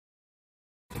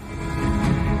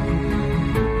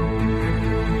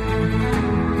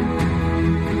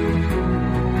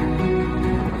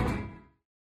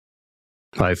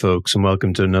Hi, folks, and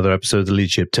welcome to another episode of the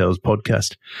Leadership Tales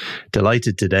podcast.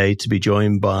 Delighted today to be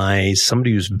joined by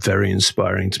somebody who's very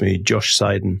inspiring to me, Josh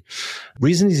Seiden. The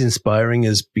reason he's inspiring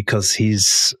is because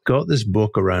he's got this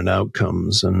book around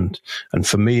outcomes, and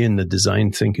for me in the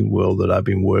design thinking world that I've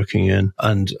been working in,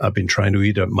 and I've been trying to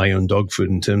eat up my own dog food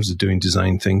in terms of doing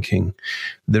design thinking,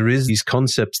 there is these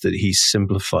concepts that he's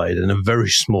simplified in a very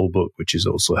small book, which is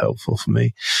also helpful for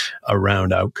me,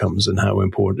 around outcomes and how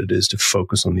important it is to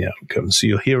focus on the outcomes.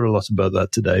 So you'll hear a lot about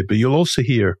that today, but you'll also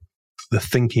hear the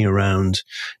thinking around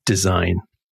design,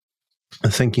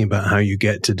 and thinking about how you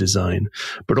get to design,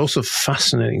 but also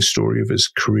fascinating story of his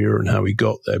career and how he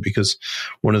got there, because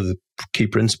one of the key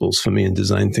principles for me in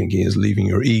design thinking is leaving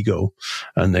your ego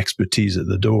and expertise at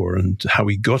the door, and how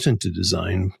he got into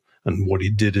design and what he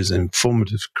did his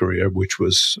informative career, which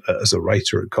was as a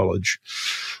writer at college,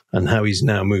 and how he's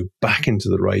now moved back into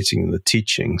the writing and the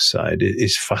teaching side. It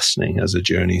is fascinating as a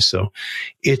journey. So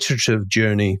iterative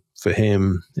journey for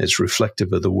him. It's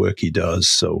reflective of the work he does.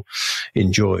 So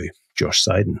enjoy Josh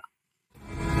Seiden.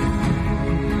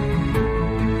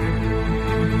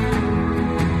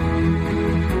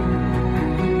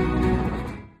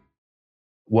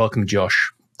 Welcome,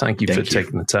 Josh. Thank you for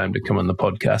taking the time to come on the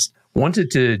podcast.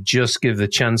 Wanted to just give the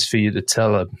chance for you to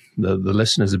tell the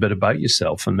listeners a bit about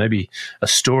yourself, and maybe a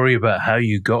story about how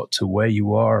you got to where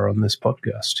you are on this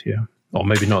podcast here. Or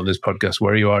maybe not this podcast,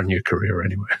 where you are in your career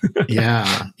anyway.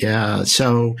 Yeah.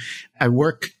 So I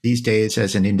work these days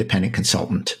as an independent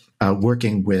consultant,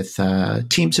 working with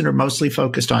teams that are mostly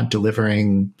focused on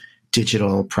delivering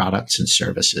digital products and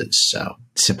services. So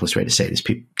the simplest way to say it is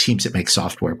teams that make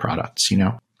software products,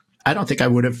 I don't think I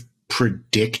would have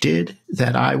predicted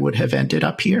that I would have ended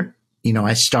up here.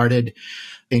 I started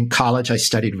in college, I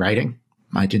studied writing.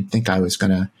 I didn't think I was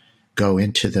going to go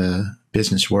into the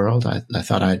business world. I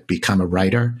thought I'd become a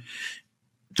writer.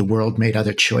 The world made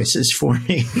other choices for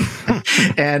me.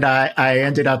 And I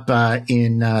ended up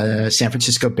in San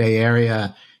Francisco Bay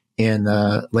Area in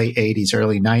the late 80s,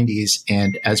 early 90s.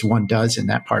 And as one does in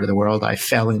that part of the world, I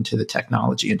fell into the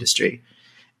technology industry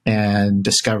and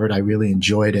discovered I really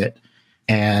enjoyed it.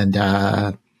 And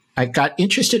I got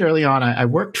interested early on. I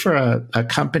worked for a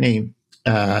company,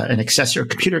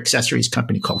 computer accessories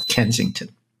company called Kensington.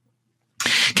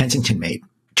 Kensington made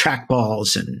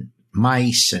trackballs and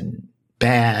mice and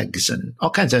bags and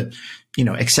all kinds of,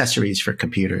 accessories for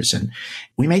computers. And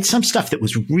we made some stuff that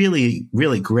was really,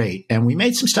 really great. And we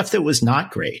made some stuff that was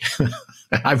not great.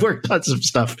 I worked on some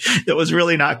stuff that was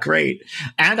really not great.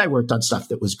 And I worked on stuff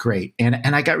that was great.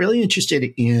 And I got really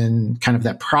interested in kind of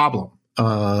that problem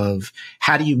of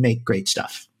how do you make great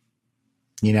stuff?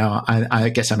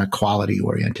 I guess I'm a quality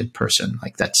oriented person.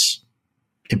 Like that's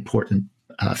important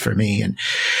for me.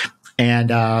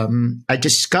 And I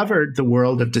discovered the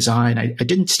world of design. I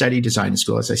didn't study design in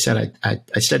school. As I said,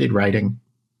 I studied writing,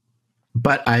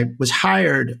 but I was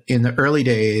hired in the early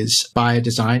days by a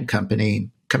design company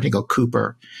called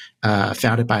Cooper,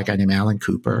 founded by a guy named Alan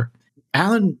Cooper.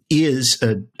 Alan is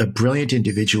a brilliant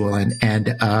individual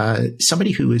and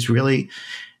somebody who is really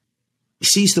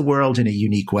sees the world in a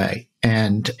unique way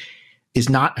and is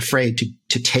not afraid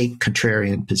to take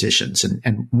contrarian positions.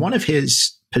 And one of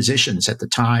his positions at the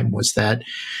time was that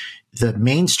the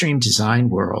mainstream design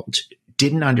world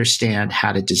didn't understand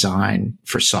how to design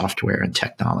for software and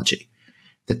technology.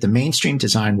 That the mainstream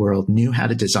design world knew how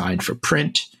to design for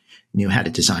print, knew how to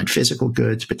design physical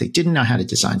goods, but they didn't know how to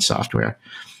design software.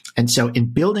 And so in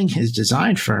building his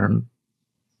design firm,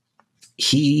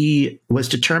 he was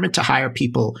determined to hire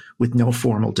people with no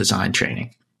formal design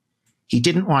training. He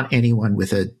didn't want anyone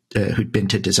with who'd been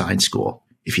to design school.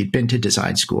 If you'd been to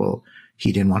design school,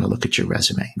 he didn't want to look at your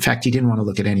resume. In fact, he didn't want to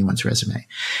look at anyone's resume.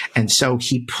 And so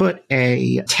he put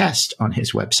a test on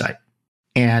his website.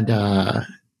 And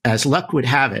as luck would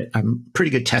have it, I'm a pretty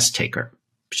good test taker,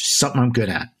 which is something I'm good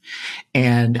at.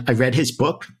 And I read his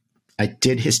book. I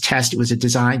did his test. It was a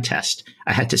design test.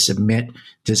 I had to submit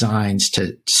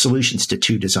solutions to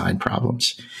 2 design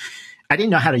problems. I didn't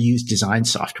know how to use design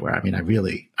software. I mean, I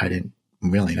didn't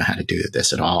really know how to do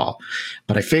this at all,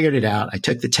 but I figured it out. I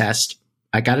took the test.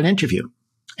 I got an interview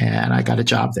and I got a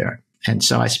job there. And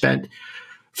so I spent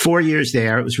 4 years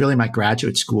there. It was really my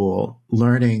graduate school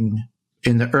learning.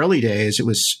 In the early days, it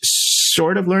was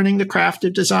sort of learning the craft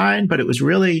of design, but it was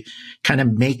really kind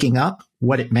of making up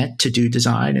what it meant to do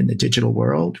design in the digital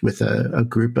world with a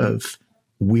group of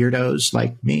weirdos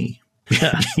like me.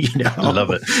 Yeah. I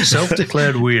love it.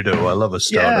 Self-declared weirdo. I love a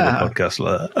start of a podcast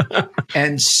like that.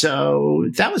 And so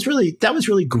that was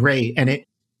really great. And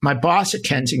my boss at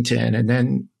Kensington and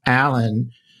then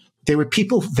Alan they were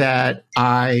people that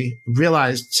I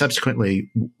realized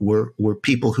subsequently were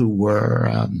people who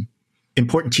were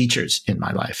important teachers in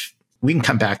my life. We can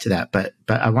come back to that, but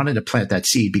I wanted to plant that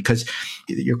seed because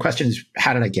your question is,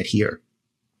 how did I get here?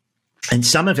 And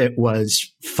some of it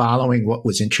was following what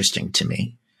was interesting to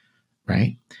me,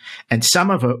 right? And some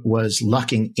of it was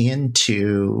lucking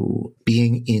into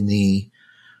being in the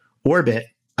orbit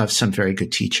of some very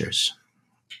good teachers.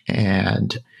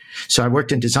 And so I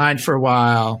worked in design for a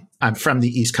while. I'm from the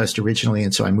East Coast originally,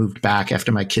 and so I moved back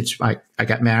after my kids. I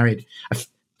got married.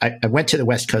 I went to the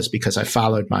West Coast because I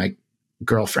followed my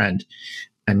girlfriend.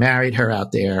 I married her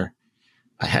out there.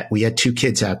 We had 2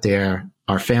 kids out there.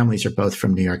 Our families are both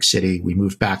from New York City. We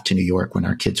moved back to New York when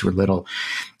our kids were little.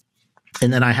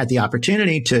 And then I had the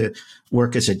opportunity to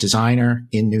work as a designer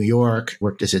in New York,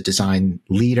 worked as a design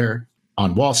leader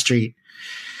on Wall Street,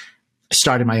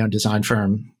 started my own design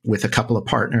firm with a couple of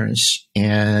partners.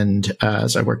 And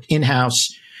as I worked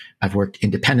in-house, I've worked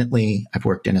independently. I've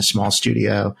worked in a small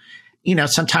studio.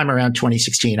 Sometime around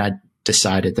 2016, I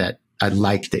decided that I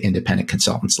liked the independent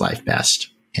consultant's life best.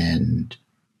 And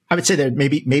I would say that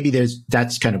maybe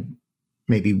that's kind of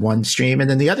maybe one stream. And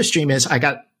then the other stream is I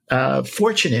got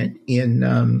fortunate in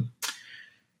the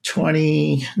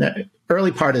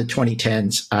early part of the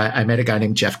 2010s. I met a guy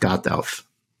named Jeff Gothelf.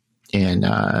 And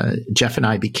Jeff and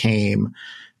I became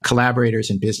collaborators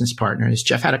and business partners.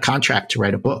 Jeff had a contract to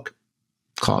write a book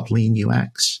called Lean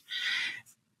UX.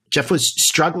 Jeff was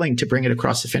struggling to bring it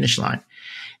across the finish line.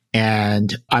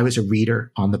 And I was a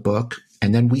reader on the book.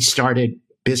 And then we started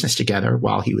business together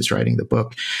while he was writing the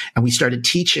book. And we started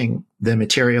teaching the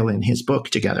material in his book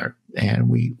together. And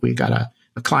we got a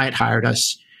client hired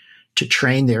us to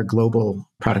train their global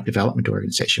product development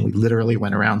organization. We literally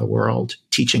went around the world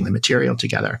teaching the material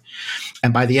together.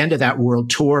 And by the end of that world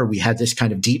tour, we had this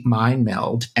kind of deep mind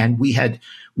meld. And we spent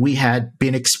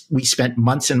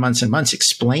months and months and months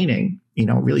explaining,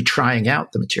 really trying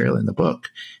out the material in the book,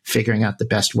 figuring out the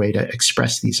best way to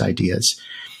express these ideas.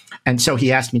 And so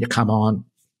he asked me to come on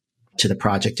to the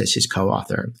project as his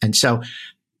co-author. And so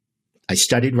I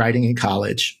studied writing in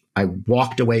college. I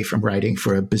walked away from writing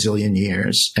for a bazillion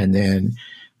years. And then,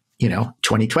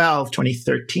 2012,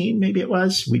 2013, maybe it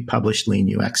was, we published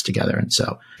Lean UX together. And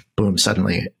so, boom,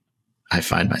 suddenly I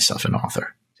find myself an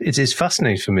author. It is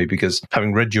fascinating for me because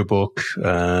having read your book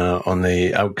on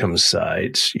the outcomes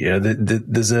side,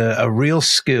 there's a real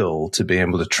skill to be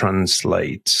able to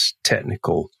translate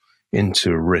technical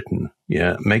into written,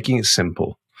 making it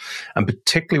simple. And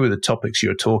particularly with the topics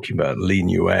you're talking about,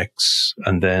 Lean UX,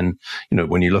 and then,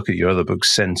 when you look at your other book,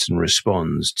 Sense and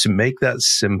Response, to make that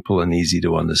simple and easy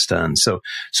to understand. So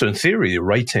in theory, your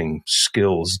writing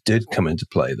skills did come into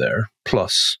play there,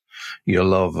 plus your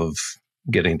love of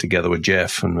getting together with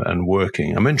Jeff and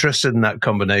working. I'm interested in that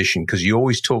combination because you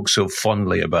always talk so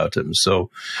fondly about him. So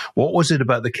what was it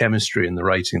about the chemistry and the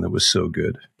writing that was so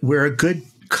good? We're a good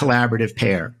collaborative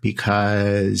pair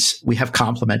because we have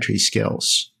complementary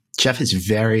skills. Jeff is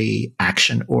very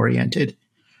action oriented,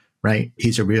 right?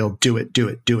 He's a real do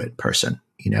it person.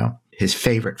 His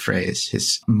favorite phrase,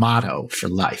 his motto for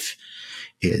life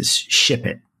is ship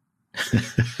it.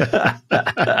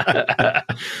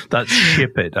 That's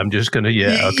ship it. I'm just going to,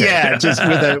 okay. Yeah, just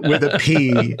with a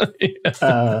P.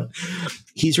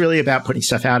 He's really about putting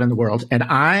stuff out in the world. And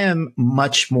I am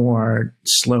much more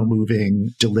slow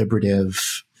moving, deliberative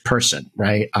person,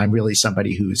 right? I'm really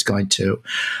somebody who's going to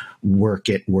work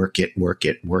it.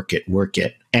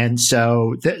 And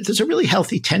so there's a really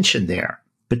healthy tension there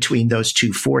between those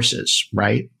two forces,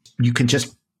 right? You can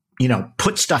just,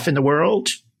 put stuff in the world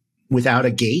without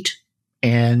a gate.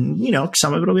 And,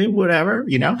 some of it will be whatever,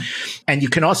 and you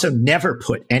can also never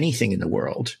put anything in the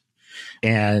world.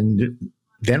 And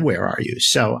then where are you?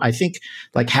 So I think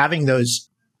like having those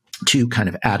two kind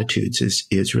of attitudes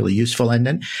is really useful.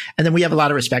 And then we have a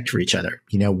lot of respect for each other.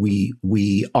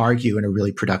 We argue in a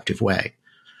really productive way.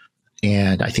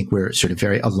 And I think we're sort of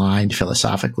very aligned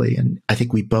philosophically. And I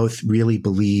think we both really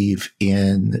believe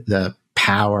in the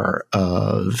power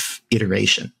of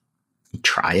iteration. You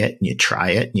try it and you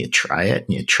try it and you try it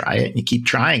and you try it and you keep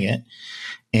trying it.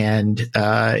 And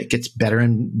it gets better.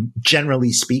 And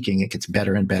generally speaking, it gets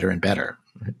better and better and better.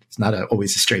 It's not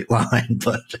always a straight line,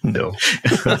 but no.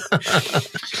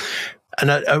 And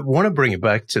I want to bring it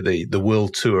back to the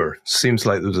world tour. Seems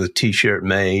like there was a T-shirt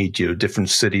made, different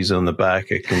cities on the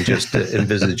back. I can just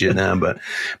envisage it now. But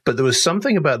there was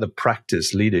something about the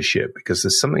practice leadership, because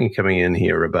there's something coming in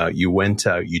here about you went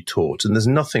out, you taught, and there's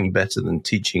nothing better than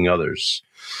teaching others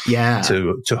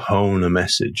to hone a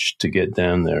message, to get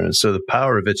down there. And so the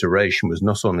power of iteration was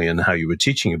not only in how you were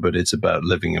teaching it, but it's about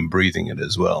living and breathing it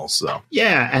as well. So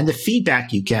yeah, and the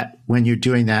feedback you get when you're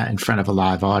doing that in front of a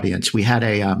live audience. We had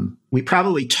we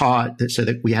probably taught so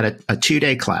that we had a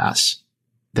 2-day class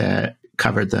that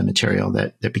covered the material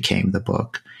that became the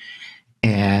book,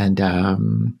 and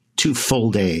 2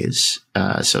 full days.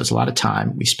 So it was a lot of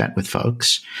time we spent with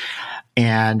folks.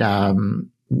 And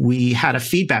we had a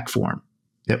feedback form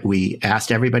that we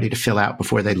asked everybody to fill out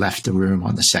before they left the room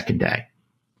on the second day,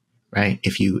 right?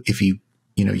 If you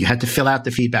had to fill out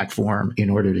the feedback form in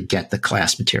order to get the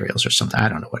class materials or something. I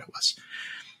don't know what it was.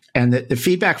 And the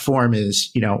feedback form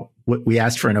is, we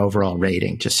asked for an overall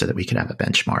rating just so that we could have a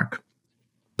benchmark.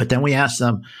 But then we asked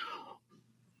them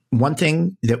one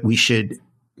thing that we should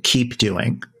keep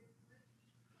doing,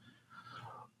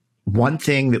 one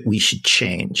thing that we should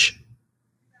change,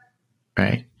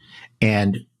 right?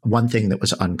 And one thing that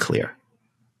was unclear.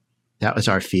 That was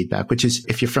our feedback, which is,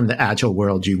 if you're from the Agile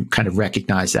world, you kind of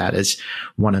recognize that as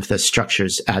one of the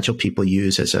structures Agile people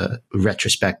use as a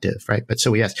retrospective, right? But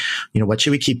so we asked, what should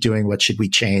we keep doing? What should we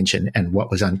change? And what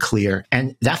was unclear?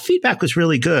 And that feedback was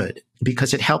really good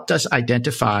because it helped us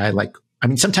identify,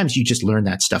 sometimes you just learn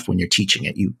that stuff when you're teaching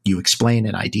it. You explain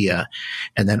an idea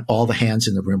and then all the hands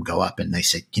in the room go up and they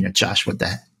say, Josh, what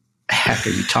the heck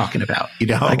are you talking about?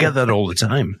 I get that all the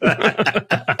time.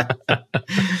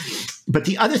 But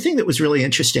the other thing that was really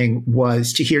interesting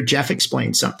was to hear Jeff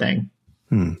explain something.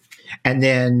 And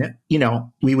then,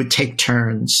 we would take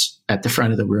turns at the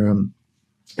front of the room.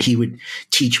 He would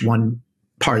teach one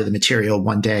part of the material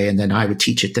one day, and then I would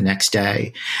teach it the next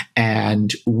day.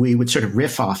 And we would sort of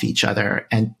riff off each other.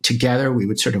 And together we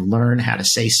would sort of learn how to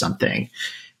say something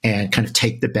and kind of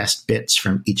take the best bits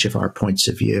from each of our points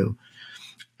of view.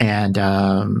 And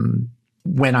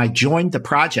when I joined the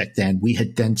project, then we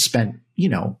had then spent,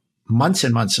 months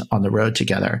and months on the road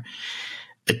together.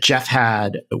 Jeff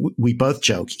we both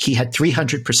joke, he had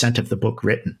 300% of the book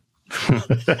written.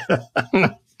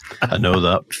 I know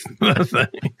that.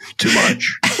 Too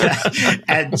much.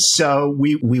 And so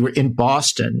we were in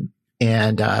Boston,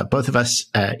 and both of us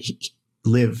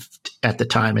lived at the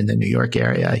time in the New York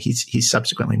area. He's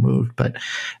subsequently moved,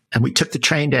 and we took the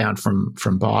train down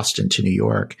from Boston to New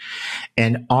York.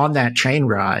 And on that train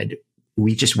ride,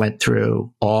 we just went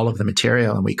through all of the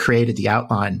material and we created the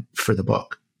outline for the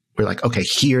book. We're like, okay,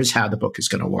 here's how the book is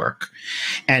going to work.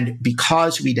 And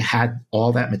because we'd had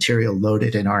all that material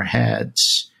loaded in our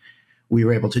heads, we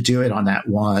were able to do it on that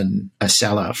one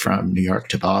Acela from New York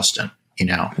to Boston.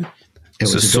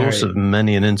 It's a source of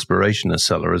many an inspiration,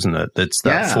 Acela, isn't it? It's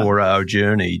that 4-hour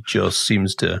journey just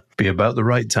seems to be about the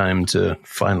right time to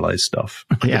finalize stuff.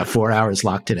 Yeah, 4 hours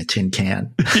locked in a tin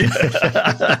can.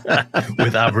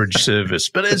 With average service,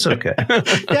 but it's okay.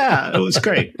 Yeah, it was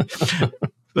great. It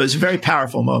was a very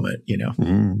powerful moment,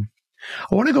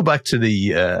 I want to go back to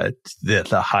the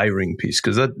hiring piece,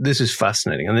 because this is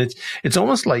fascinating, and it's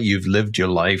almost like you've lived your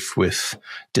life with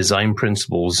design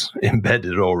principles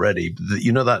embedded already.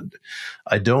 That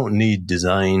I don't need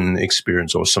design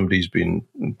experience or somebody's been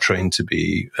trained to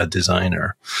be a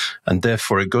designer, and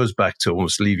therefore it goes back to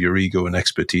almost leave your ego and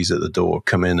expertise at the door,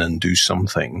 come in and do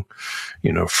something,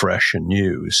 fresh and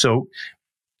new. So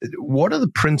what are the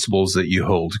principles that you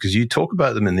hold? Because you talk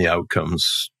about them in the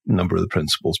outcomes, number of the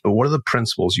principles, but what are the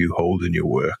principles you hold in your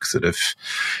work that if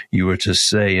you were to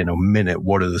say in a minute,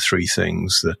 what are the 3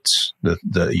 things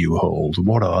that you hold?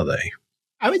 What are they?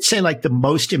 I would say the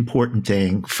most important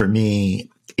thing for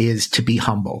me is to be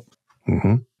humble.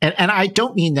 Mm-hmm. And I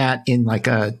don't mean that in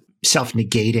a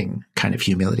self-negating kind of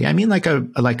humility. I mean like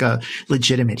a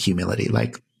legitimate humility.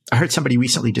 I heard somebody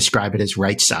recently describe it as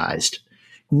right-sized.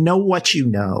 Know what you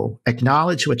know,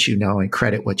 acknowledge what you know, and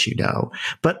credit what you know,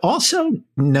 but also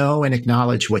know and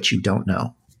acknowledge what you don't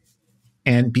know,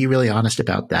 and be really honest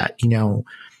about that.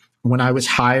 When I was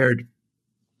hired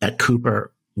at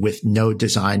Cooper with no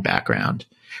design background,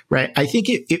 right, I think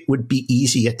it would be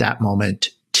easy at that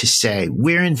moment to say,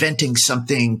 we're inventing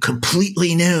something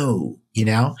completely new,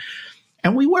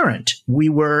 and we weren't. We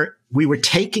were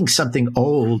taking something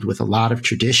old with a lot of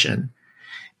tradition,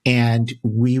 and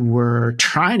we were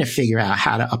trying to figure out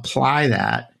how to apply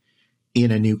that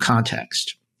in a new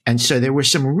context. And so there were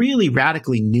some really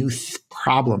radically new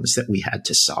problems that we had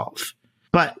to solve.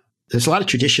 But there's a lot of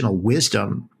traditional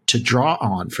wisdom to draw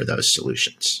on for those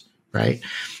solutions, right?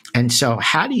 And so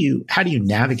how do you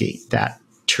navigate that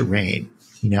terrain?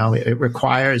 It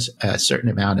requires a certain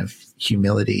amount of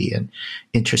humility and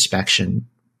introspection.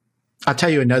 I'll tell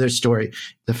you another story.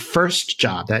 The first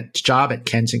job, that job at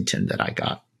Kensington that I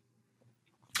got,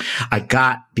 I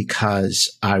got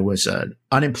because I was an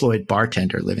unemployed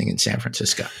bartender living in San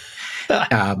Francisco.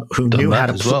 Who knew how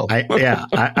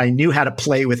to I knew how to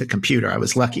play with a computer. I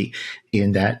was lucky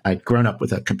in that I'd grown up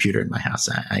with a computer in my house.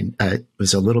 I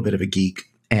was a little bit of a geek.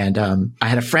 And I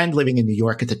had a friend living in New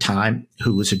York at the time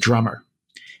who was a drummer.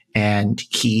 And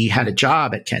he had a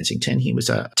job at Kensington. He was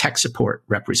a tech support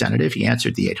representative. He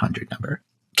answered the 800 number.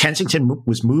 Kensington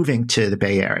was moving to the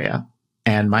Bay Area.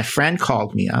 And my friend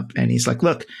called me up and he's like,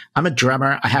 look, I'm a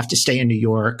drummer. I have to stay in New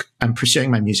York. I'm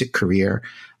pursuing my music career.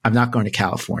 I'm not going to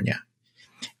California.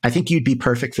 I think you'd be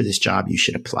perfect for this job. You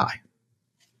should apply.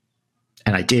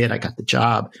 And I did. I got the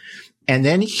job. And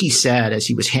then he said, as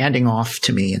he was handing off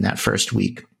to me in that first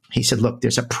week, he said, look,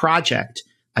 there's a project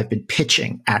I've been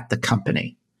pitching at the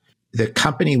company. The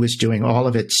company was doing all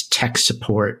of its tech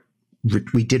support.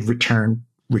 We did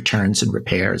returns and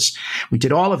repairs. We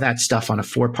did all of that stuff on a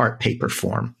 4-part paper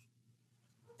form.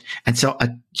 And so a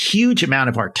huge amount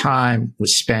of our time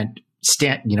was spent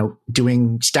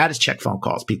doing status check phone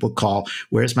calls. People call,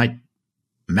 where's my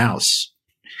mouse?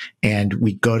 And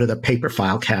we'd go to the paper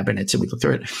file cabinets and we'd go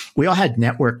through it. We all had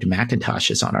networked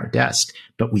Macintoshes on our desk,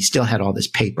 but we still had all this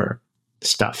paper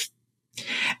stuff.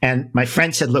 And my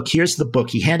friend said, look, here's the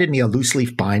book. He handed me a loose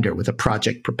leaf binder with a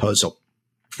project proposal.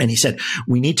 And he said,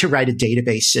 we need to write a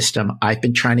database system. I've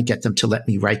been trying to get them to let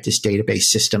me write this database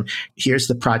system. Here's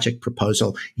the project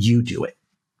proposal. You do it.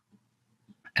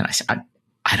 And I said,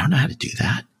 I don't know how to do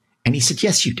that. And he said,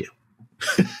 yes, you do.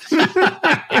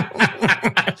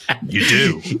 You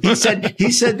do. He said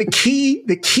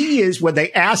the key is when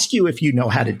they ask you if you know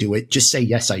how to do it, just say,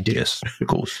 yes, I do. Yes, of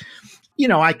course.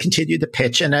 I continued the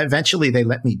pitch and eventually they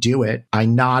let me do it. I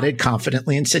nodded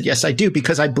confidently and said, yes, I do,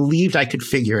 because I believed I could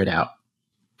figure it out.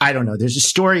 I don't know. There's a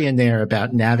story in there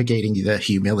about navigating the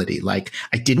humility. Like,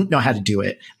 I didn't know how to do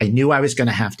it. I knew I was going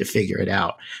to have to figure it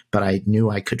out, but I knew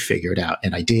I could figure it out.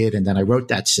 And I did. And then I wrote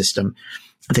that system.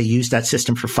 They used that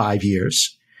system for 5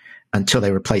 years until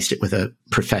they replaced it with a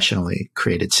professionally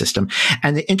created system.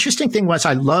 And the interesting thing was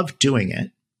I loved doing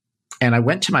it. And I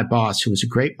went to my boss, who was a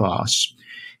great boss.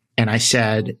 And I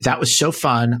said, that was so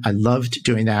fun. I loved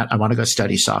doing that. I want to go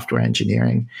study software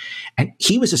engineering. And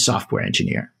he was a software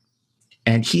engineer.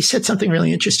 And he said something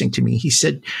really interesting to me. He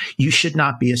said, you should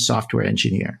not be a software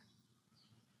engineer.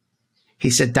 He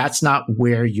said, that's not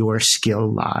where your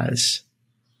skill lies.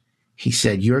 He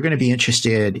said, you're going to be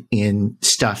interested in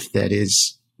stuff that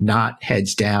is not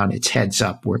heads down, it's heads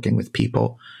up, working with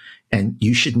people. And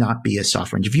you should not be a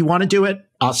software engineer. If you want to do it,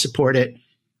 I'll support it,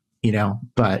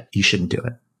 but you shouldn't do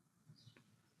it.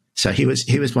 So he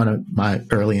was one of my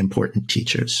early important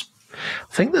teachers.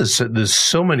 I think there's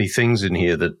so many things in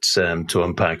here that to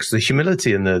unpack. The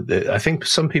humility and I think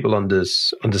some people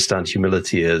understand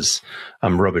humility as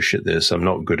I'm rubbish at this, I'm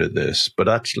not good at this. But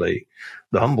actually,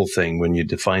 the humble thing when you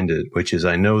defined it, which is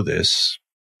I know this,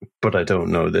 but I don't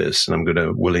know this, and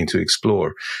I'm willing to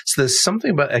explore. So there's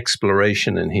something about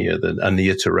exploration in here and the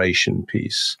iteration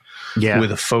piece,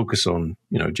 with a focus on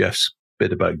Jeff's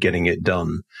bit about getting it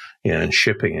done, and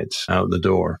shipping it out the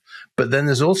door. But then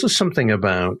there's also something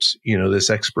about, this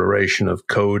exploration of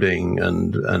coding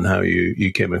and how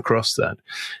you came across that.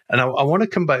 And I want to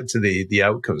come back to the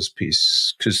outcomes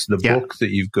piece, because the book that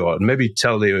you've got, and maybe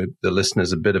tell the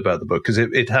listeners a bit about the book, because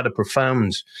it had a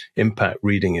profound impact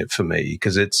reading it for me,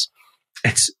 because it's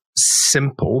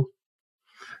simple,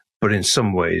 but in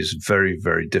some ways very,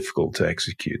 very difficult to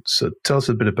execute. So tell us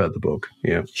a bit about the book.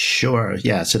 Yeah. Sure.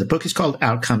 Yeah. So the book is called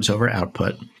Outcomes Over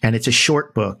Output, and it's a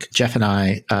short book. Jeff and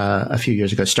I, a few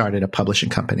years ago, started a publishing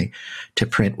company to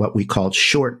print what we called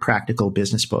short, practical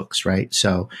business books, right?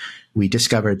 So we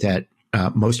discovered that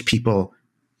most people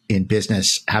in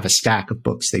business have a stack of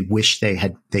books they wish they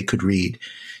could read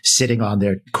sitting on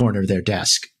their corner of their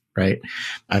desk. Right.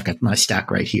 I've got my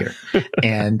stack right here.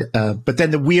 And, but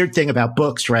then the weird thing about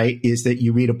books, right, is that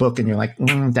you read a book and you're like,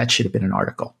 that should have been an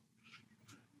article.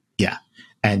 Yeah.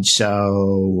 And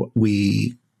so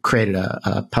we created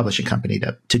a publishing company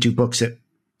to do books that,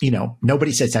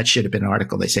 nobody says that should have been an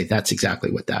article. They say that's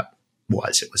exactly what that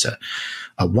was. It was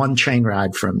a one train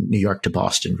ride from New York to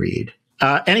Boston read.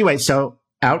 Anyway, so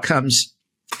Outcomes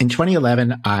in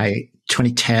 2011,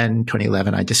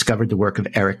 2011, I discovered the work of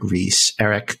Eric Ries.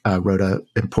 Eric wrote an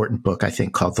important book, I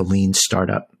think, called The Lean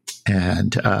Startup.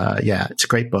 And it's a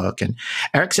great book. And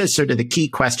Eric says sort of the key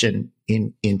question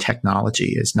in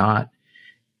technology is not,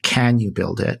 can you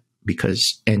build it?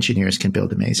 Because engineers can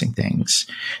build amazing things.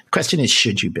 The question is,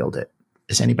 should you build it?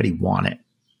 Does anybody want it?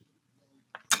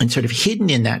 And sort of hidden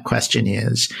in that question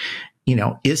is,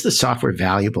 is the software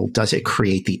valuable? Does it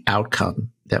create the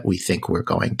outcome that we think we're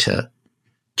going to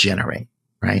generate,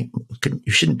 right?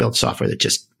 You shouldn't build software that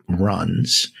just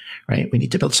runs, right? We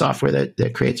need to build software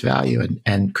that creates value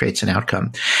and creates an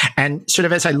outcome. And sort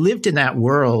of as I lived in that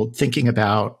world, thinking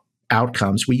about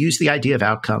outcomes, we use the idea of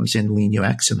outcomes in Lean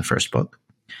UX in the first book.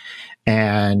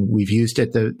 And we've used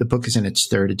it, the book is in its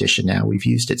third edition now. We've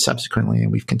used it subsequently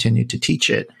and we've continued to teach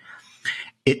it.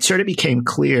 It sort of became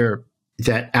clear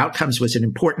that outcomes was an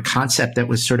important concept that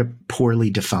was sort of poorly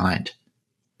defined.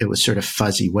 It was sort of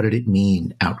fuzzy. What did it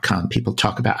mean, outcome? People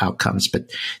talk about outcomes, but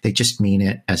they just mean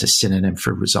it as a synonym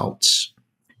for results.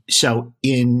 So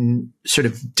in sort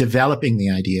of developing the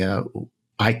idea,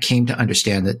 I came to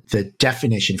understand that the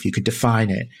definition, if you could define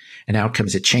it, an outcome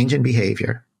is a change in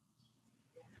behavior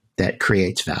that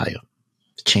creates value.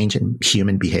 Change in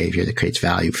human behavior that creates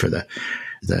value for the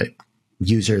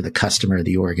user, the customer,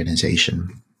 the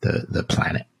organization, the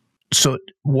planet. So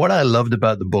what I loved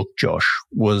about the book, Josh,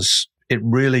 was it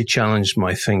really challenged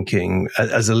my thinking.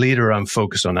 As a leader, I'm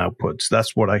focused on outputs.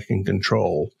 That's what I can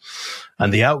control.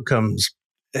 And the outcomes,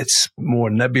 it's more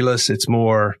nebulous. It's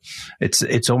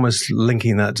almost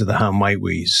linking that to the how might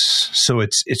we's. So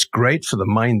it's great for the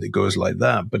mind that goes like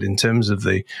that. But in terms of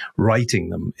the writing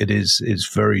them, is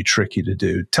very tricky to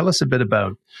do. Tell us a bit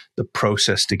about the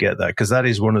process to get that, because that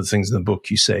is one of the things in the book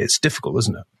you say. It's difficult,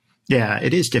 isn't it? Yeah,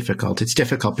 it is difficult. It's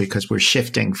difficult because we're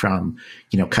shifting from,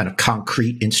 kind of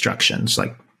concrete instructions,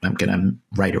 like I'm going to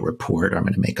write a report or I'm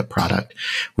going to make a product.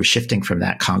 We're shifting from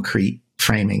that concrete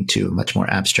framing to a much more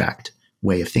abstract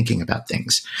way of thinking about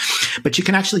things. But you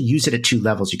can actually use it at two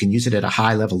levels. You can use it at a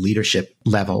high level leadership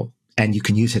level, and you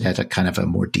can use it at a kind of a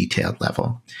more detailed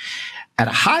level. At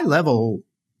a high level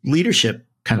leadership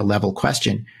kind of level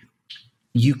question,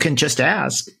 you can just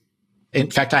ask. In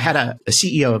fact, I had a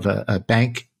CEO of a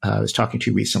bank I was talking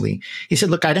to recently. He said,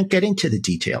 look, I don't get into the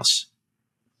details.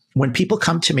 When people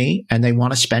come to me and they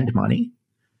want to spend money,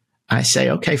 I say,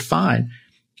 okay, fine.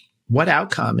 What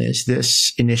outcome is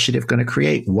this initiative going to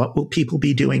create? What will people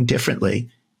be doing differently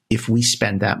if we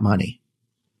spend that money?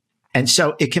 And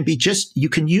so it can be you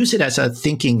can use it as a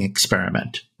thinking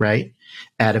experiment, right?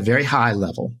 At a very high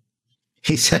level.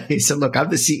 He said, look,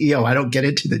 I'm the CEO. I don't get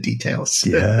into the details.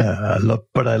 Yeah, I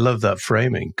love that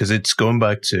framing because it's going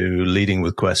back to leading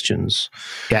with questions.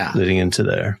 Yeah. Leading into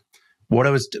there. What I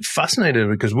was fascinated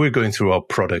because we're going through our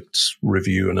product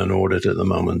review and an audit at the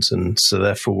moment. And so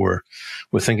therefore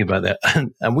we're thinking about that.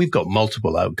 And we've got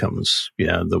multiple outcomes,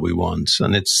 that we want.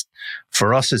 And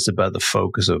for us, it's about the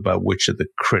focus about which are the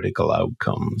critical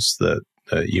outcomes that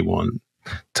you want.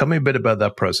 Tell me a bit about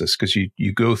that process, because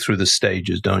you go through the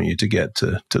stages, don't you, to get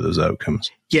to those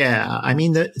outcomes? Yeah. I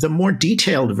mean, the more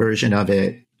detailed version of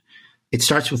it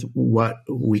starts with what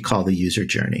we call the user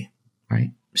journey, right?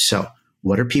 So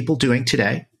what are people doing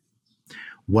today?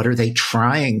 What are they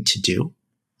trying to do,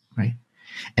 right?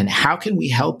 And how can we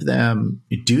help them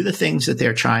do the things that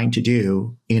they're trying to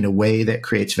do in a way that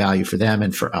creates value for them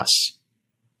and for us?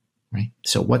 Right.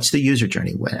 So what's the user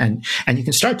journey? And you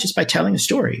can start just by telling a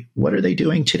story. What are they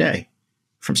doing today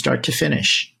from start to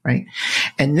finish? Right.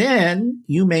 And then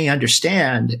you may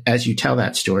understand as you tell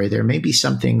that story, there may be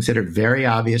some things that are very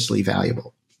obviously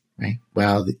valuable. Right.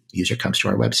 Well, the user comes to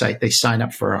our website. They sign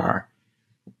up for our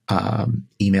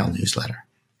email newsletter.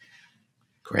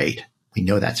 Great. We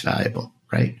know that's valuable.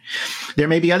 Right. There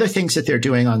may be other things that they're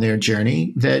doing on their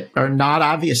journey that are not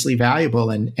obviously valuable.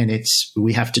 And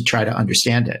we have to try to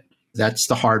understand it. That's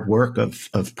the hard work of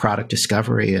product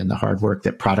discovery and the hard work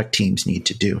that product teams need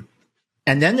to do.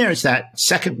 And then there's that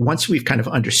second, once we've kind of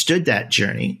understood that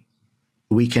journey,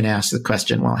 we can ask the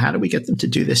question, well, how do we get them to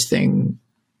do this thing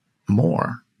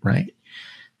more, right?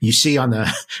 You see on the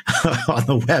on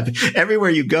the web, everywhere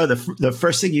you go, the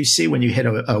first thing you see when you hit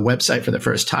a website for the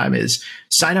first time is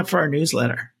sign up for our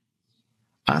newsletter.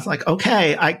 I was like,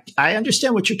 okay, I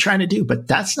understand what you're trying to do, but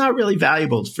that's not really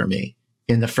valuable for me.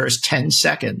 In the first 10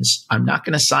 seconds, I'm not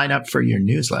going to sign up for your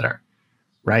newsletter,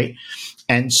 right?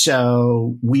 And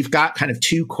so we've got kind of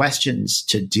two questions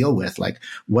to deal with, like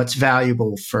what's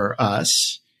valuable for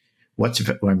us?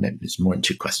 There's more than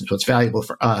two questions. What's valuable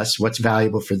for us? What's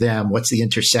valuable for them? What's the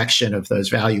intersection of those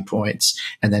value points?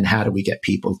 And then how do we get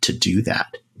people to do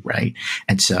that, right?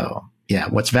 And so,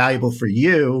 what's valuable for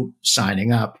you?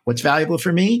 Signing up. What's valuable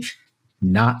for me?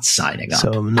 Not signing up.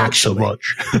 So not so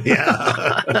much.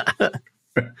 Yeah.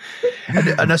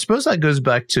 And I suppose that goes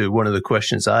back to one of the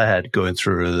questions I had going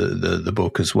through the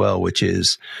book as well, which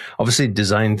is obviously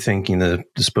design thinking, the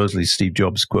supposedly Steve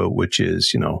Jobs quote, which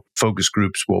is, focus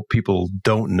groups, what people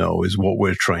don't know is what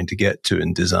we're trying to get to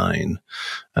in design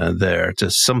there,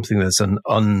 to something that's an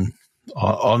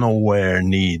unaware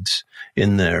needs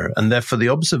in there. And therefore, the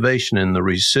observation in the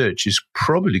research is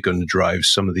probably going to drive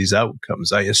some of these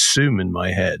outcomes. I assume in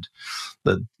my head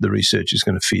that the research is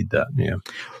going to feed that. Yeah.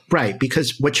 Right.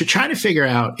 Because what you're trying to figure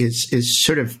out is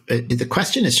sort of, the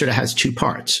question is sort of has two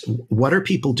parts. What are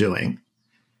people doing?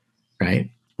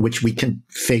 Right. Which we can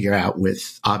figure out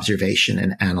with observation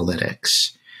and analytics.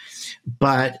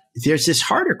 But there's this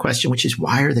harder question, which is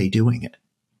why are they doing it?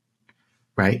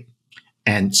 Right.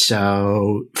 And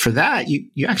so for that,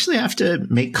 you actually have to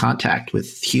make contact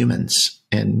with humans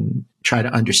and try to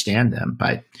understand them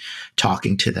by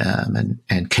talking to them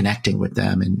and connecting with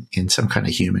them in some kind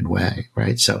of human way,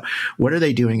 right? So what are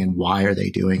they doing and why are they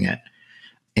doing it?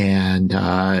 And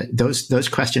those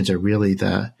questions are really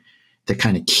the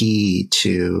kind of key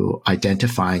to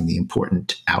identifying the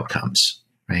important outcomes,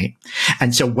 right?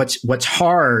 And so what's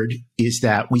hard is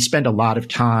that we spend a lot of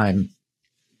time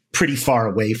pretty far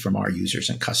away from our users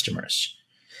and customers,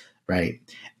 right?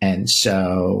 And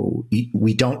so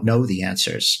we don't know the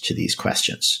answers to these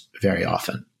questions very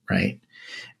often, right?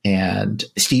 And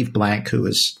Steve Blank, who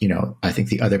is, I think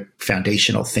the other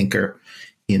foundational thinker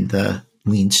in the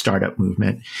lean startup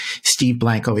movement, Steve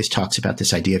Blank always talks about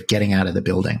this idea of getting out of the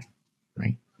building,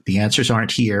 right? The answers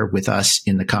aren't here with us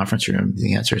in the conference room.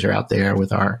 The answers are out there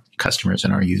with our customers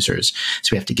and our users. So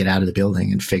we have to get out of the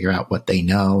building and figure out what they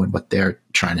know and what they're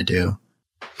trying to do.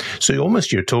 So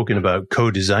you're talking about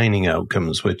co-designing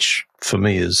outcomes, which for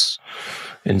me is,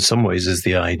 in some ways, is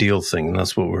the ideal thing. And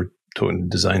that's what we're talking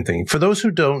design thinking. For those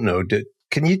who don't know,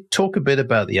 can you talk a bit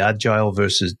about the agile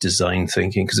versus design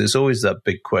thinking? Because it's always that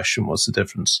big question, what's the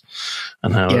difference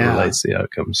and how it relates to the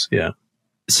outcomes? Yeah.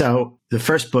 So the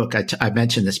first book, I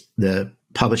mentioned this, the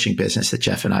publishing business that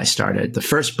Jeff and I started. The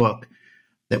first book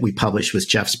that we published was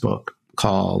Jeff's book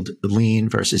called Lean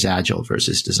versus Agile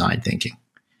versus Design Thinking.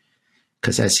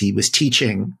 Because as he was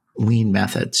teaching lean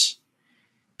methods,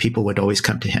 people would always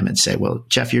come to him and say, well,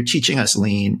 Jeff, you're teaching us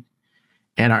lean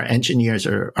and our engineers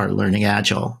are learning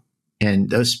agile. And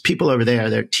those people over there,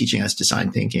 they're teaching us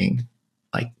design thinking.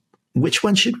 Like, which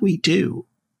one should we do?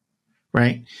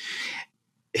 Right?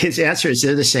 His answer is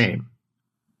they're the same.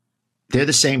 They're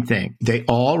the same thing. They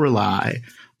all rely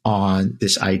on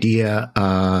this idea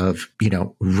of,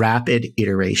 rapid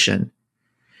iteration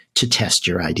to test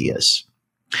your ideas.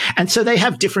 And so they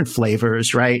have different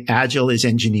flavors, right? Agile is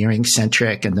engineering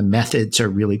centric and the methods are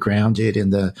really grounded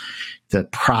in the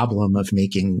problem of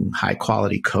making high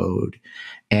quality code.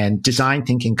 And design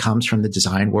thinking comes from the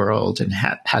design world and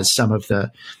has some of the,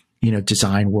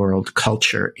 design world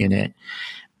culture in it.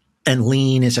 And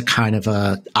lean is a kind of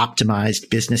a optimized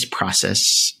business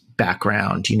process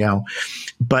background,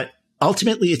 but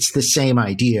ultimately it's the same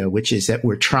idea, which is that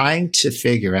we're trying to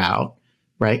figure out,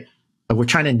 right? We're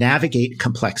trying to navigate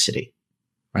complexity,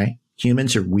 right?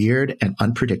 Humans are weird and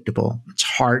unpredictable. It's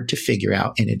hard to figure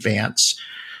out in advance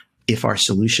if our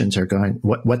solutions are going,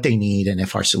 what they need and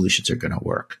if our solutions are going to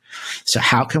work. So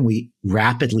how can we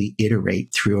rapidly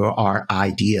iterate through our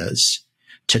ideas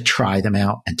to try them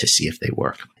out and to see if they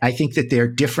work? I think that they're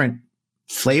different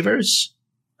flavors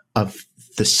of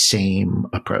the same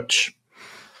approach.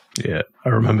 Yeah, I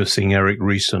remember seeing Eric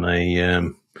Ries on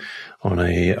a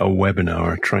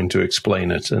webinar trying to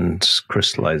explain it and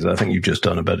crystallize it. I think you've just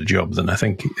done a better job than I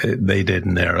think they did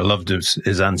in there. I loved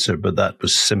his answer, but that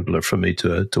was simpler for me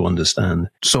to understand.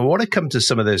 So I want to come to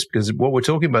some of this because what we're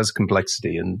talking about is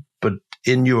complexity, but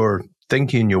in your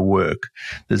thinking, your work,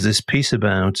 there's this piece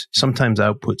about sometimes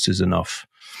outputs is enough.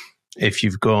 If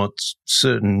you've got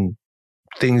certain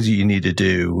things that you need to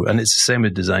do, and it's the same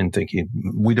with design thinking,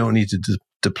 we don't need to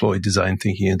deploy design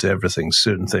thinking into everything.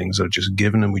 Certain things are just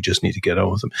given and we just need to get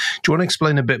on with them. Do you want to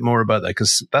explain a bit more about that?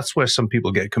 Because that's where some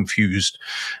people get confused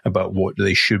about what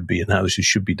they should be and how they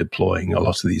should be deploying a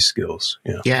lot of these skills.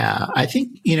 Yeah, I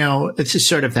think, it's just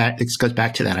sort of that, it goes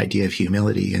back to that idea of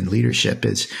humility and leadership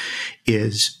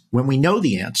is when we know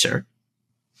the answer,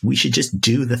 we should just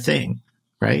do the thing,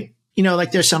 right?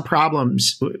 Like there's some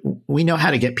problems. We know how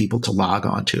to get people to log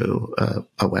on to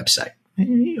a website.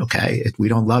 Okay, we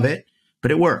don't love it, but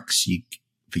it works. You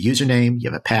have a username, you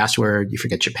have a password, you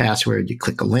forget your password, you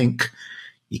click a link,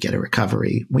 you get a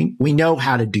recovery. We know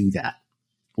how to do that.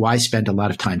 Why spend a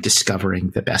lot of time discovering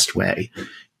the best way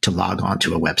to log on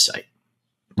to a website,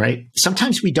 right?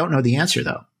 Sometimes we don't know the answer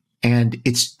though. And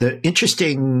it's the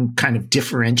interesting kind of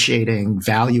differentiating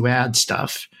value add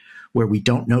stuff where we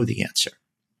don't know the answer.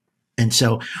 And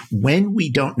so when we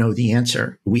don't know the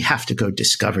answer, we have to go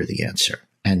discover the answer.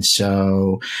 And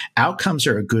so outcomes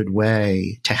are a good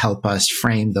way to help us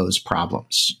frame those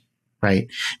problems, right?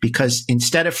 Because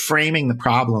instead of framing the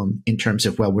problem in terms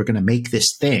of, well, we're going to make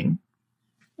this thing,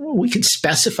 well, we can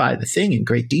specify the thing in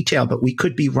great detail, but we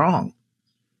could be wrong,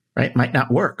 right? Might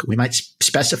not work. We might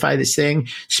specify this thing,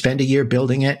 spend a year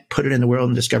building it, put it in the world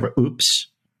and discover, oops.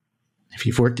 If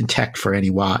you've worked in tech for any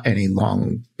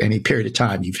period of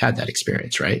time, you've had that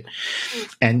experience, right?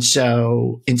 And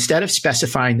so instead of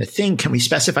specifying the thing, can we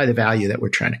specify the value that we're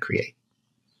trying to create,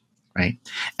 right?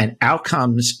 And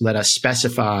outcomes let us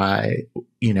specify,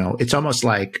 it's almost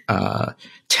like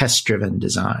test-driven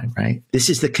design, right? This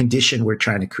is the condition we're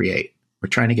trying to create. We're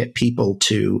trying to get people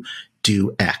to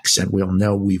do X, and we'll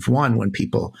know we've won when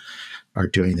people are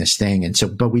doing this thing. And so,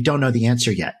 but we don't know the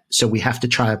answer yet. So we have to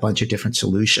try a bunch of different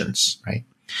solutions, right?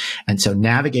 And so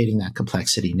navigating that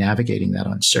complexity, navigating that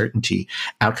uncertainty,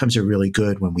 outcomes are really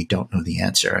good when we don't know the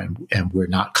answer and we're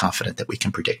not confident that we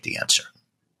can predict the answer.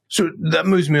 So that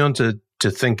moves me on to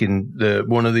thinking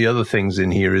one of the other things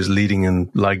in here is leading and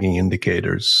lagging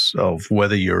indicators of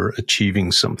whether you're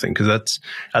achieving something, because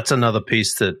that's another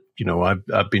piece that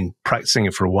I've been practicing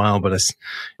it for a while. But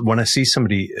when I see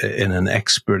somebody in an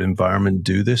expert environment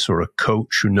do this, or a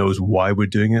coach who knows why we're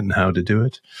doing it and how to do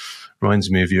it,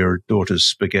 reminds me of your daughter's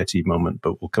spaghetti moment.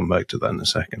 But we'll come back to that in a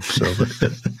second. So,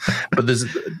 but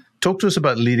talk to us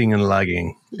about leading and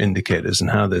lagging indicators and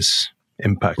how this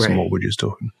impacts on what we're just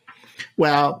talking.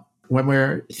 Well, when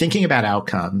we're thinking about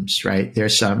outcomes, right,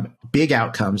 there's some big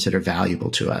outcomes that are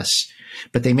valuable to us,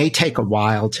 but they may take a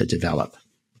while to develop,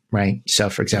 right? So,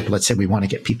 for example, let's say we want to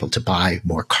get people to buy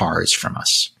more cars from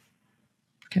us.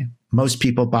 Okay. Most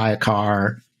people buy a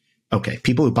car. Okay.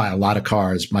 People who buy a lot of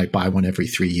cars might buy one every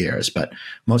 3 years, but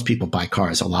most people buy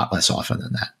cars a lot less often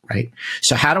than that, right?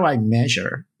 So how do I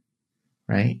measure,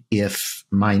 right, if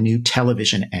my new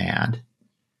television ad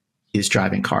is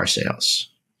driving car sales?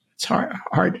 It's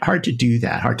hard to do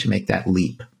that, hard to make that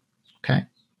leap. Okay.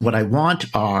 What I want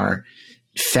are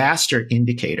faster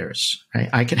indicators,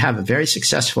 right? I could have a very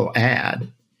successful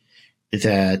ad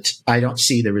that I don't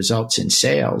see the results in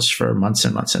sales for months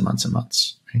and months and months and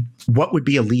months. Right? What would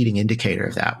be a leading indicator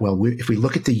of that? Well, if we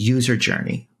look at the user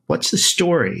journey, what's the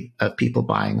story of people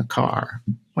buying a car?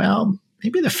 Well,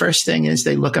 maybe the first thing is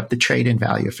they look up the trade-in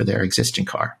value for their existing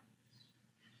car.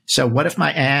 So what if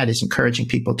my ad is encouraging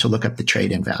people to look up the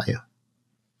trade-in value?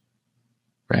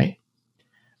 Right?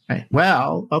 Right.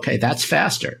 Well, okay, that's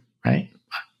faster, right?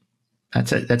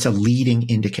 That's a leading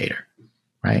indicator,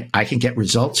 right? I can get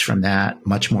results from that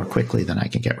much more quickly than I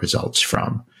can get results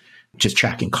from just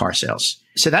tracking car sales.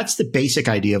 So that's the basic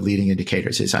idea of leading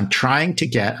indicators is I'm trying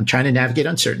to navigate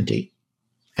uncertainty.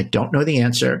 I don't know the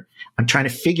answer. I'm trying to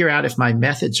figure out if my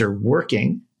methods are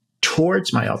working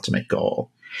towards my ultimate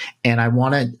goal. And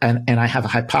I have a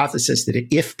hypothesis that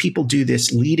if people do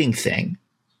this leading thing,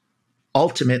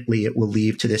 ultimately it will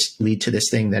lead to this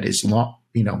thing that is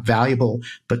valuable,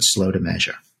 but slow to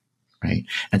measure. Right.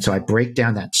 And so I break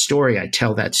down that story, I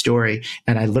tell that story,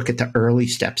 and I look at the early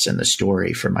steps in the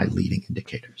story for my leading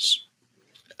indicators.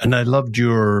 And I loved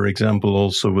your example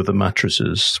also with the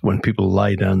mattresses. When people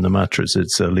lie down the mattress,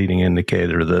 it's a leading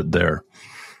indicator that they're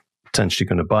potentially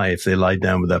going to buy. If they lie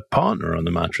down with their partner on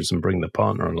the mattress and bring the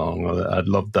partner along, I'd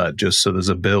love that, just so there's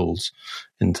a build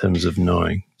in terms of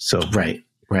knowing. So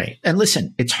Right. And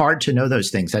listen, it's hard to know those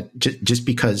things that just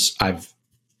because I've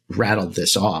rattled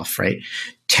this off, right?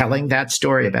 Telling that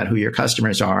story about who your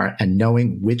customers are and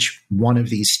knowing which one of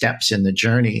these steps in the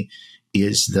journey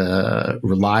is the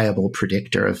reliable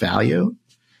predictor of value.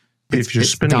 If you're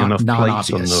spinning enough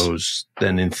plates on those,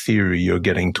 then in theory you're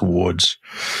getting towards.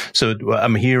 So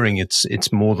I'm hearing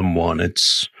it's more than one.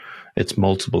 It's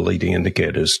multiple leading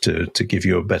indicators to give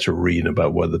you a better read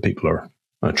about whether people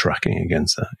are tracking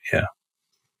against that. Yeah,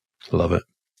 love it.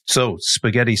 So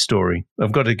spaghetti story.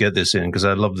 I've got to get this in because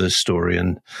I love this story.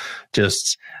 And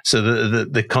just so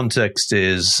the context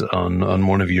is on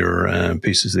one of your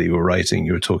pieces that you were writing,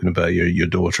 you were talking about your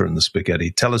daughter and the spaghetti.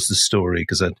 Tell us the story,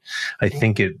 because I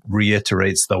think it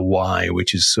reiterates the why,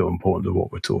 which is so important to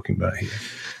what we're talking about here.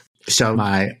 So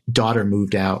my daughter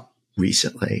moved out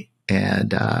recently,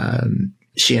 and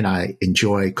she and I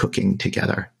enjoy cooking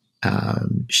together.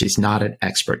 She's not an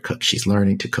expert cook. She's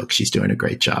learning to cook. She's doing a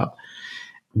great job.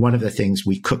 One of the things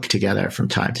we cook together from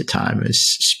time to time is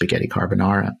spaghetti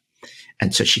carbonara.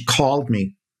 And so she called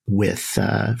me with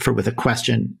a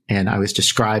question, and I was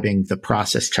describing the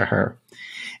process to her.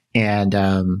 And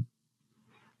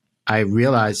I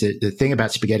realized that the thing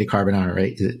about spaghetti carbonara,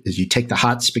 right, is you take the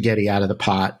hot spaghetti out of the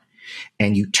pot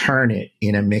and you turn it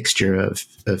in a mixture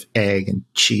of egg and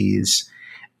cheese,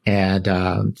 and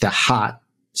the hot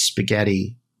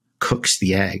spaghetti cooks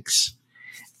the eggs.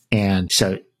 And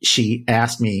so she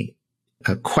asked me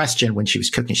a question when she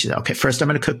was cooking. She said, okay, first I'm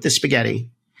going to cook the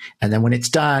spaghetti, And then when it's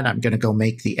done, I'm going to go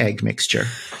make the egg mixture.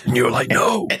 And you're like,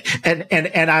 no. And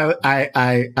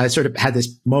I sort of had this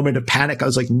moment of panic. I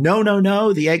was like,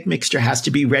 no, the egg mixture has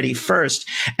to be ready first.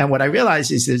 And what I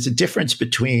realized is there's a difference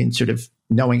between sort of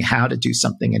knowing how to do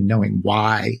something and knowing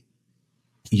why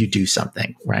you do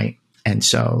something, right? And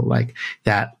so like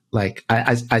that, like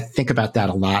I think about that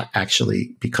a lot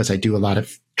actually, because I do a lot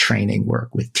of training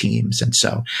work with teams. And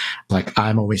so like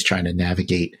I'm always trying to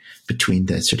navigate between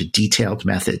the sort of detailed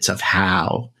methods of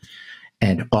how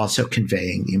and also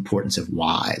conveying the importance of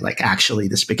why. Like actually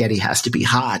the spaghetti has to be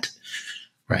hot,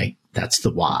 right? That's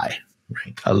the why,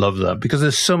 right? I love that, because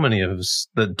there's so many of us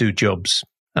that do jobs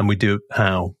and we do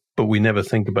how, but we never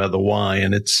think about the why.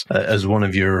 And it's, as one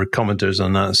of your commenters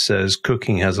on that says,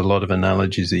 cooking has a lot of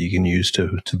analogies that you can use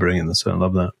to bring in. So I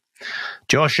love that.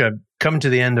 Josh, I've come to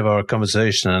the end of our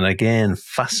conversation, and again,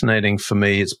 fascinating for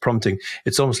me. It's prompting.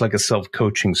 It's almost like a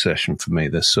self-coaching session for me,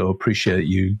 this. So appreciate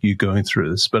you going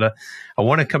through this. But I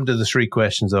want to come to the three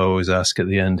questions I always ask at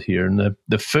the end here. And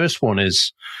the first one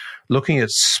is looking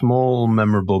at small,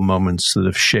 memorable moments that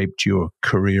have shaped your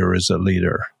career as a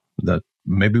leader that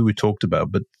maybe we talked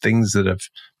about, but things that have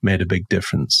made a big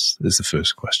difference is the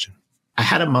first question. I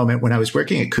had a moment when I was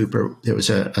working at Cooper. There was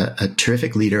a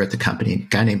terrific leader at the company, a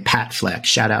guy named Pat Fleck.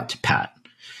 Shout out to Pat.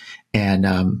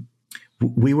 And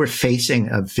we were facing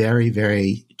a very,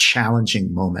 very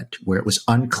challenging moment where it was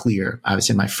unclear. I was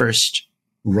in my first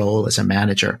role as a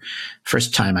manager,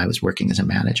 first time I was working as a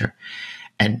manager.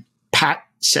 And Pat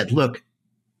said, look,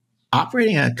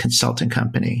 operating a consulting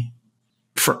company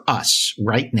for us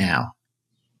right now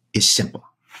is simple.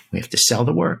 We have to sell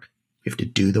the work. We have to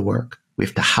do the work. We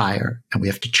have to hire, and we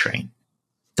have to train.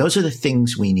 Those are the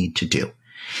things we need to do.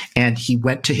 And he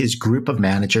went to his group of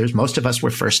managers. Most of us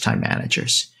were first-time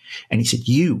managers. And he said,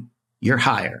 you're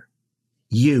hire.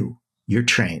 You're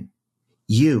train.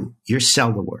 You're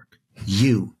sell the work.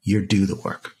 You're do the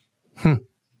work. It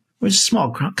was a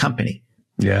small company.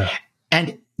 Yeah.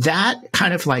 And that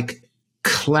kind of like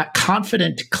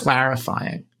confident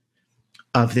clarifying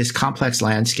of this complex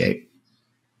landscape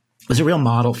was a real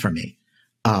model for me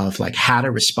of like how to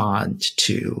respond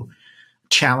to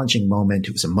challenging moment.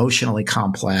 It was emotionally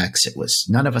complex. It was,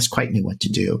 none of us quite knew what to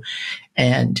do.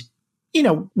 And, you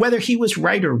know, whether he was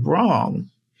right or wrong,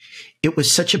 it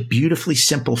was such a beautifully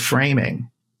simple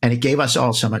framing, and it gave us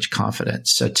all so much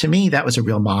confidence. So to me, that was a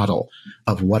real model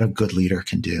of what a good leader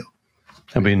can do.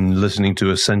 I've been listening to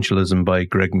Essentialism by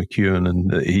Greg McKeown,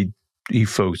 and he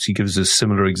gives a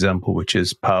similar example, which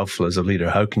is powerful as a leader.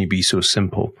 How can you be so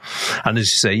simple? And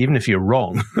as you say, even if you're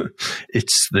wrong,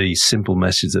 it's the simple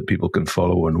message that people can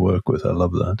follow and work with. I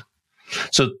love that.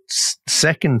 So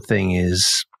second thing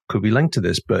is, could be linked to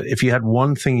this, but if you had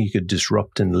one thing you could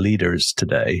disrupt in leaders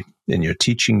today, in your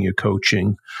teaching, your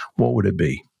coaching, what would it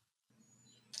be?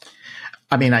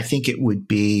 I mean, I think it would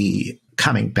be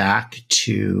coming back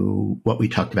to what we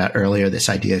talked about earlier, this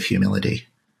idea of humility.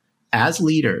 As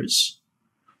leaders,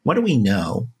 what do we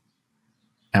know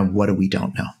and what do we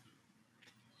don't know?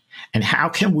 And how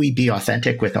can we be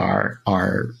authentic with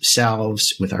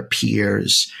ourselves, with our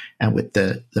peers, and with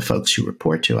the folks who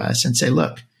report to us and say,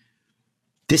 look,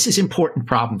 this is an important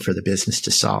problem for the business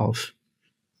to solve.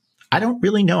 I don't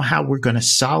really know how we're going to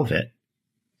solve it,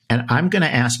 and I'm going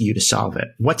to ask you to solve it.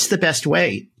 What's the best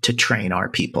way to train our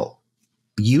people?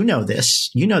 You know this.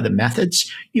 You know the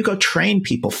methods. You go train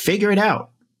people. Figure it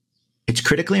out. It's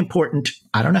critically important.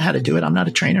 I don't know how to do it. I'm not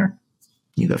a trainer.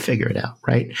 You go figure it out,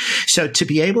 right? So to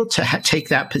be able to take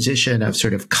that position of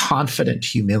sort of confident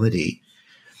humility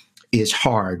is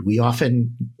hard. We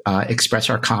often express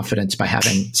our confidence by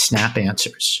having snap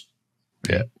answers.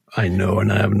 Yeah, I know,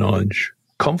 and I have knowledge.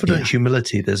 Confident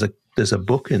humility. There's a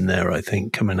book in there, I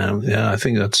think, coming out. Yeah, I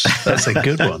think that's a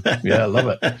good one. Yeah, I love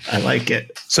it. I like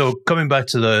it. So coming back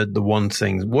to the one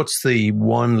thing, what's the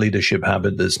one leadership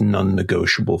habit that's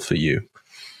non-negotiable for you?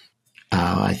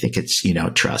 I think it's,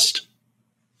 trust.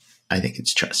 I think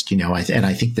it's trust, and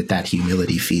I think that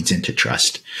humility feeds into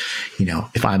trust.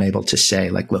 If I'm able to say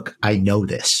like, look, I know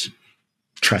this.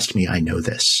 Trust me, I know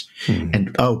this.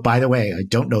 And oh, by the way, I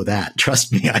don't know that.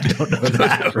 Trust me, I don't know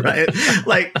that. Right?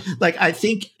 Like I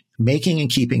think making and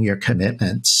keeping your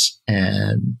commitments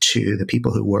and to the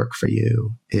people who work for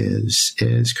you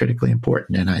is critically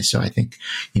important. And I think,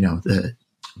 the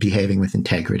behaving with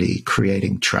integrity,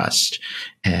 creating trust,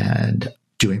 and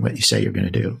doing what you say you're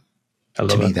going to do.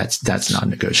 To me, that's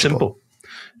non-negotiable. Simple.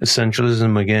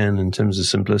 Essentialism again in terms of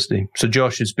simplicity. So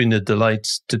Josh, it's been a delight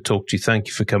to talk to you. Thank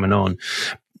you for coming on.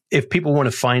 If people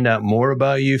want to find out more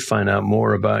about you, find out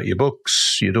more about your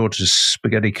books, your daughter's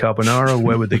spaghetti carbonara,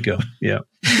 where would they go? Yeah.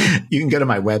 You can go to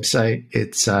my website.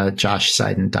 It's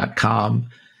joshseiden.com.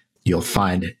 you'll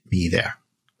find me there.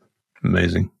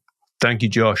 Amazing. Thank you,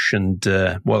 Josh. And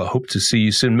I hope to see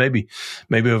you soon. Maybe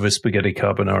over spaghetti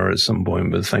carbonara at some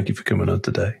point, but thank you for coming on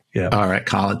today. Yeah. All right,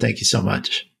 Colin. Thank you so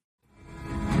much.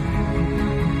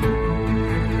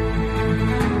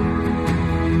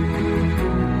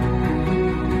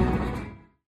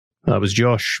 That was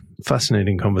Josh.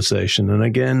 Fascinating conversation. And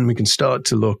again, we can start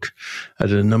to look at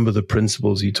a number of the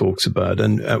principles he talks about.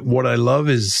 And what I love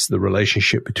is the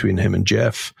relationship between him and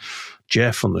Jeff.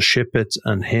 Jeff on the ship it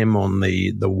and him on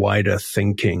the wider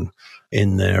thinking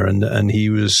in there. And he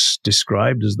was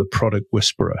described as the product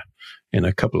whisperer in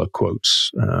a couple of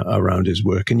quotes around his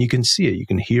work. And you can see it, you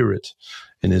can hear it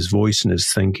in his voice and his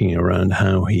thinking around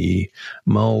how he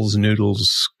mulls,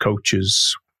 noodles,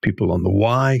 coaches people on the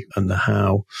why and the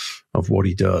how of what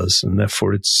he does. And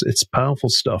therefore it's powerful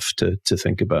stuff to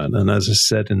think about. And as I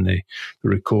said in the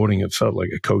recording, it felt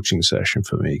like a coaching session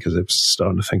for me because it was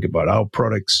starting to think about our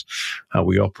products, how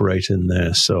we operate in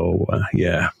there. So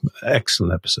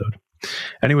excellent episode.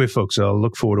 Anyway, folks, I'll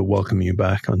look forward to welcoming you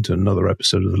back onto another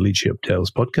episode of the Leadership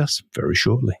Tales podcast very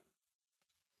shortly.